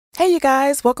Hey you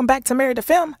guys, welcome back to Married to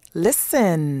Film.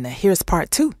 Listen, here's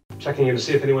part 2. Checking in to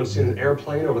see if anyone's seen an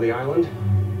airplane over the island.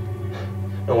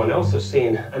 No one else has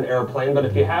seen an airplane, but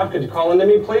if you have, could you call into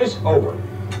me, please? Over.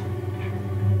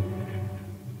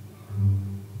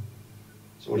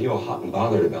 So what are you all hot and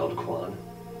bothered about, Quan?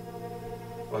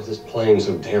 Why is this plane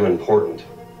so damn important?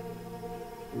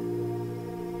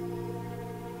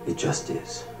 It just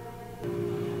is.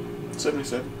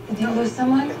 77. Did you lose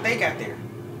someone? They got there.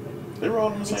 They were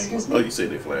all in the same. Excuse me? Oh, you said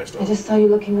they flashed off. I just saw you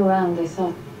looking around. I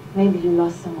thought maybe you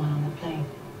lost someone on the plane.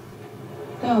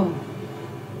 No.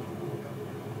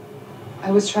 I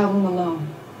was traveling alone.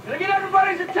 Can I get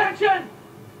everybody's attention?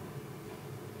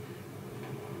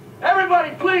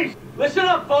 Everybody, please, listen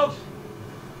up, folks.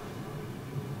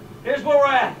 Here's where we're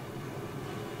at.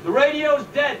 The radio's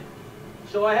dead,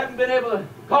 so I haven't been able to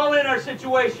call in our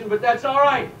situation, but that's all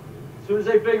right. As soon as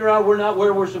they figure out we're not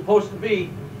where we're supposed to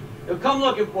be, they'll come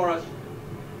looking for us.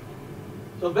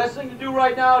 So the best thing to do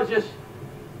right now is just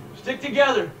stick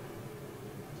together.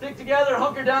 Stick together,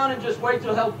 hunker down, and just wait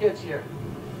till help gets here.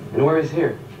 And where is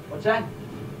here? What's that?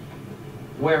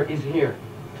 Where is here?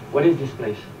 What is this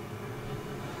place?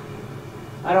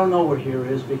 I don't know where here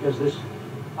is because this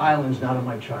island's not on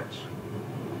my charts.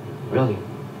 Really?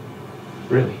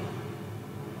 Really?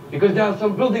 Because there are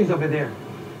some buildings over there.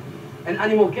 And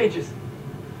animal cages.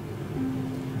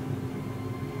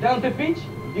 Down the beach,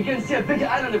 you can see a big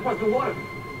island across the water.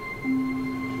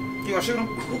 You gonna shoot him?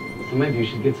 So maybe you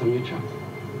should get some new charts.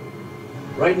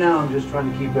 Right now, I'm just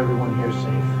trying to keep everyone here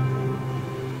safe.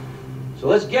 So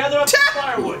let's gather up the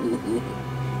firewood.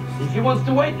 If he wants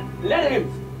to wait, let him.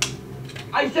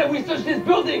 I said we search this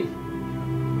building.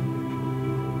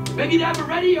 Maybe they have a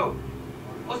radio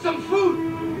or some food.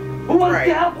 Who wants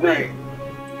to help me?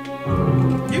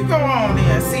 You go on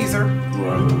then, Caesar.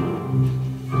 Right.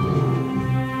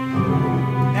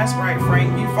 That's right,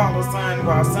 Frank. You follow Son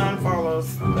while Son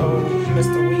follows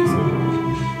Mr. Weasel.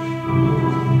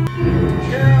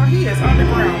 Girl, he is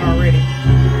underground already.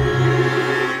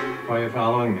 Why are you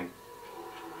following me?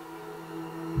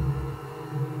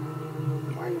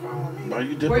 Why are you following me? Why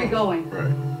you did Where are you going?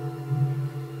 Right.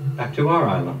 Back to our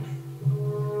island.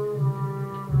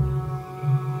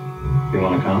 You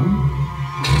want to come?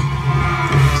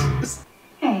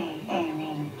 Hey,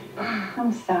 Amy.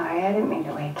 I'm sorry, I didn't mean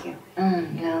to wake you.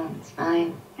 No, it's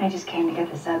fine. I just came to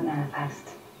get the sub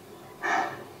manifest.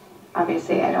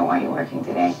 Obviously, I don't want you working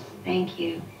today. Thank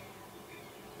you.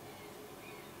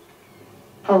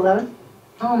 Full load?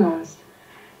 Almost.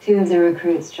 2 of the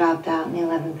recruits dropped out in the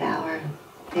 11th hour.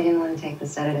 They didn't want to take the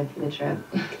sedative for the trip.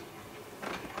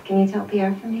 Can you tell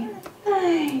Pierre for me?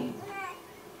 Hi.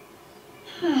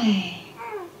 Hi.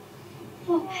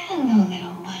 Oh, hello,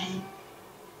 little one.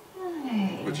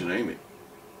 Hi. What'd you name it?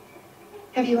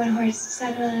 Have you and Horace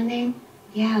decided on a name?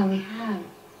 Yeah, we have.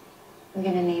 We're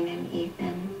gonna name him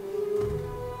Ethan.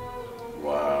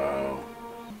 Wow.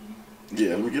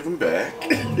 Yeah, let me give him back.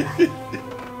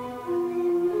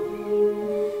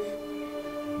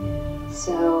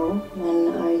 So,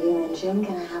 when are you and Jim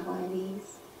gonna have one of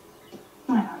these?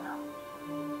 I don't know.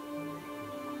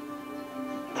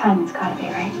 Timing's gotta be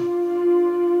right.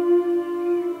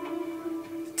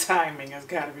 Timing has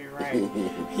got to be right.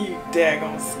 You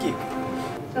daggone Skippy.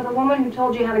 So the woman who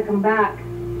told you how to come back,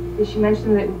 did she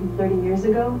mention that it was 30 years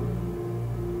ago?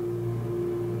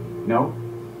 No.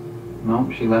 No,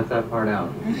 she left that part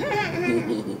out.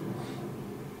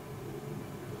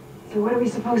 So what are we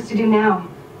supposed to do now?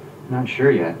 Not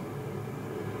sure yet.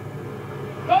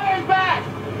 Sawyer's back!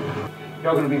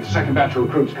 Y'all gonna be the second batch of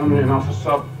recruits coming in off the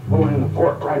sub, going in the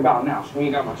port right about now, so we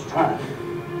ain't got much time.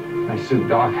 Nice suit,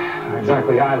 Doc. Not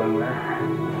exactly island wear.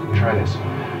 Try this.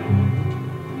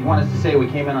 You want us to say we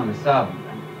came in on the sub?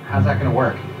 How's that gonna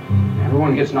work?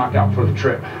 Everyone gets knocked out for the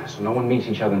trip, so no one meets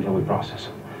each other until we process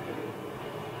them.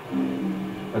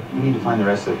 But we need to find the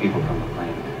rest of the people from the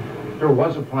plane. There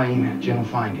was a plane, Jen will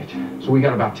find it. So we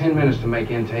got about 10 minutes to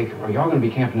make intake, or y'all gonna be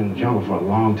camping in the jungle for a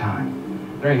long time.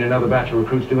 There ain't another batch of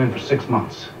recruits due in for 6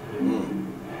 months.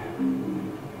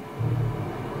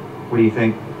 What do you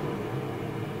think?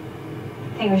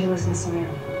 I think we should listen to Sawyer.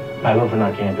 I vote for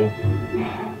not camping.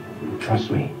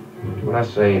 Trust me. When I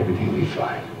say everything will be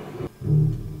fine.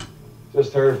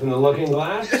 Just heard from the Looking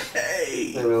Glass.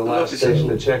 Hey! They were the last station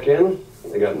to check in.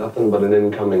 They got nothing but an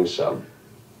incoming sub.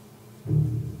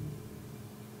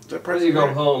 Why don't you go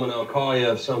home and I'll call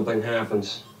you if something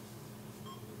happens.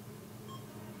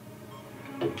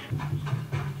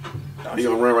 He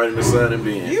gonna run right in the side and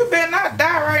bin. You better not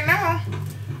die right now.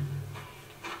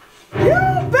 You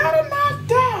better not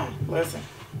die. Listen.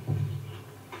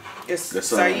 It's That's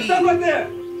Saeed. Stop right there!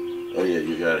 Oh yeah,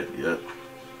 you got it. Yep.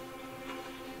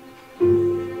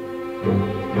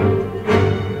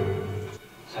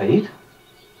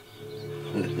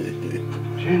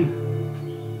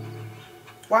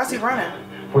 Why is he running?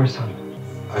 Where's son?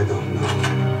 I don't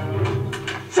know.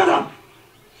 Shut up!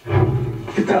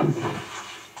 Get down.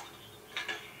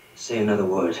 Say another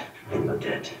word, and you're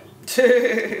dead. So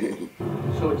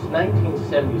it's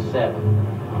 1977.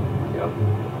 Yep.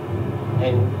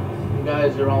 And you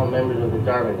guys are all members of the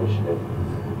Dharma Initiative.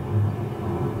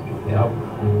 Yep.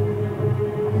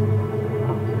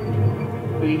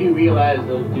 But you do realize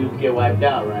those dudes get wiped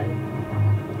out, right?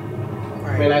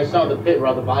 I mean, I saw the pit where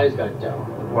all the bodies got dumped.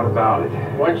 What about it?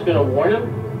 Weren't you gonna warn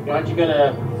him? Aren't you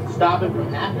gonna stop it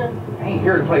from happening? I ain't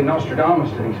here to play Nostradamus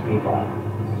to these people.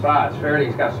 Besides,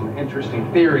 Faraday's got some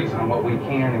interesting theories on what we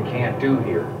can and can't do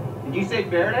here. Did you say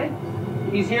Faraday?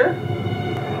 He's here?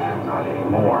 Not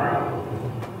anymore.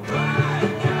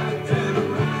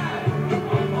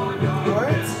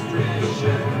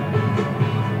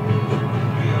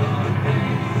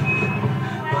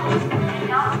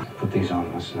 Put these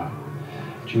on, listen up.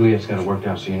 Juliet's got it worked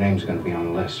out so your name's gonna be on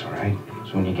the list, all right?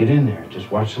 So when you get in there,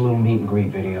 just watch the little meet and greet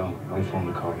video, wait for them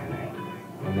to call your name.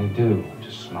 When they do,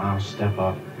 just smile, step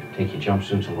up, take your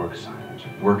jumpsuits and work assignments.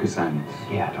 Work assignments?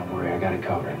 Yeah, don't worry, I got it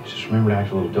covered. Just remember to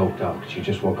act a little doped up, because you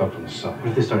just woke up from the sub. What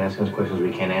if they start asking us questions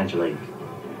we can't answer, like,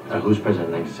 who's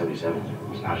president in 1977?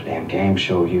 It's not a damn game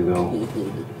show, Hugo.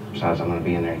 Besides, I'm gonna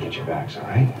be in there to get your backs, all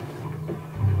right?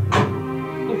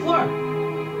 LaFleur,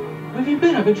 where have you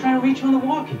been? I've been trying to reach you on the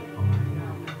walkie.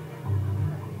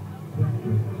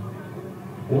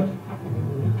 What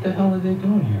the hell are they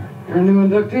doing here? You're new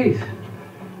inductees.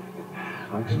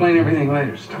 I'll explain everything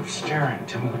later. Stop staring.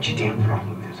 Tell me what your damn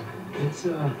problem is.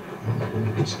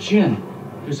 It's gin.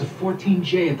 There's a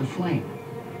 14J at the flame.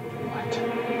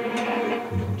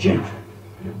 What? Jim,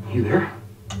 you there?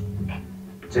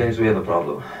 James, we have a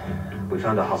problem. We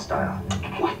found a hostile.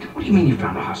 What? What do you mean you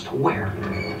found a hostile? Where?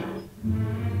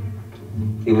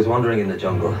 He was wandering in the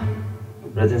jungle.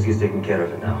 Brzezinski's taking care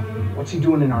of it now. What's he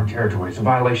doing in our territory? It's a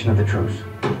violation of the truce.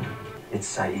 It's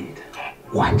Saeed.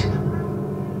 What?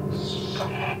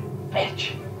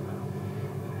 Bitch.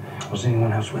 Was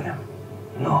anyone else with him?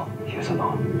 No, he was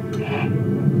alone.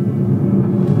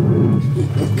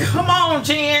 Come on,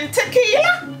 Jen.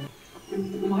 Tequila.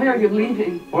 Why are you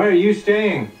leaving? Why are you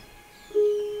staying?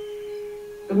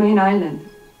 The main island.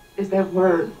 Is that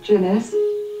where Jin is?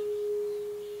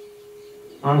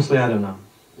 Honestly, I don't know.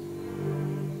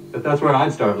 But that's where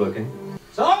I'd start looking.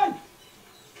 Son!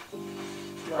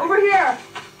 Over here!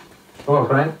 Hello,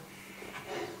 Frank.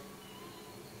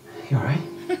 You all right?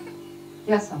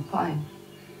 Yes, I'm fine.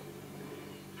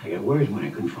 I got worried when I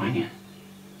couldn't find you.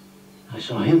 I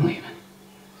saw him leaving.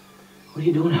 What are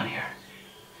you doing out here?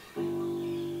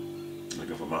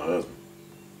 Looking for my husband.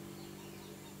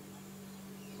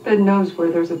 Ben knows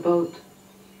where there's a boat.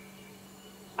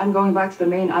 I'm going back to the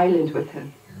main island with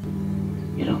him.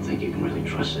 You don't think you can really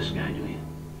trust this guy, do you?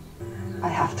 I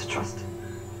have to trust him.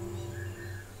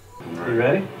 You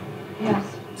ready? Yes.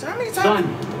 So how many times?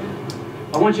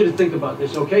 Son, I want you to think about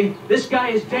this, okay? This guy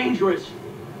is dangerous.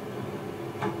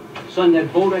 Son,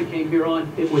 that boat I came here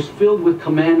on, it was filled with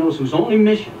commandos whose only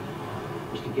mission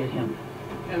was to get him.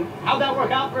 And how'd that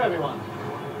work out for everyone?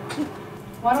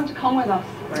 Why don't you come with us?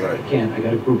 I can't. I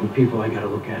got a group of people I got to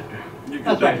look after.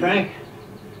 That's right, Frank.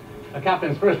 A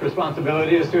captain's first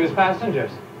responsibility is to his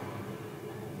passengers.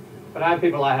 But I have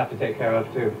people I have to take care of,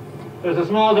 too. There's a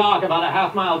small dock about a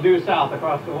half-mile due south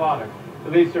across the water.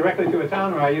 It leads directly to a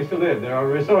town where I used to live. There are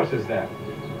resources there.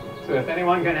 So if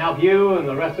anyone can help you and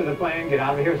the rest of the plane get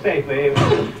out of here safely...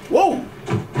 Whoa!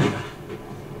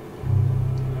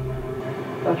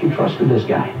 Thought you trusted this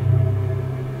guy.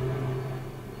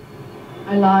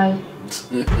 I lied.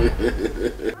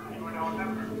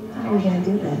 How are we gonna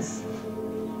do this?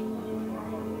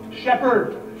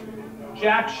 Shepard!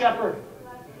 Jack Shepard.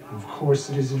 Of course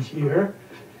it isn't here.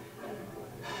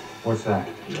 What's that?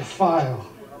 The file.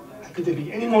 How could they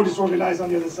be any more disorganized on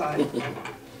the other side?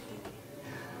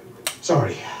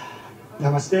 Sorry.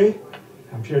 Namaste.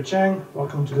 I'm Pierre Chang.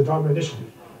 Welcome to the Dharma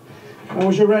Initiative. How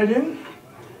was your ride in?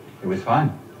 It was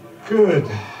fine. Good.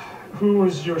 Who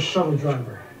was your shuttle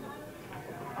driver?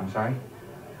 I'm sorry?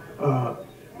 The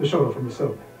shuttle from the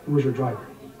sub. Who was your driver?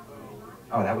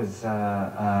 Oh, that was, it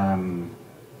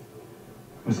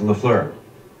was LaFleur.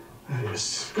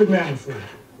 Yes. Good man, Fleur.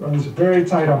 Runs a very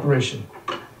tight operation.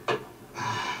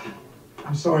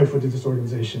 I'm sorry for the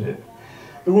disorganization.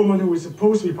 The woman who was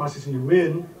supposed to be processing you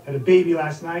in had a baby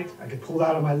last night. I get pulled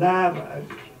out of my lab.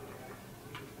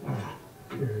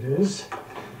 Here it is.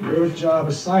 Your job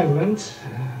assignment.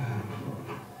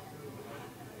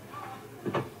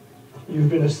 You've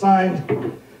been assigned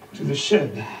to the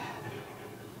shed.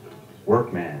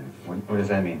 Workman. What does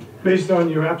that mean? Based on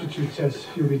your aptitude test,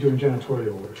 you'll be doing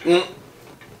janitorial work.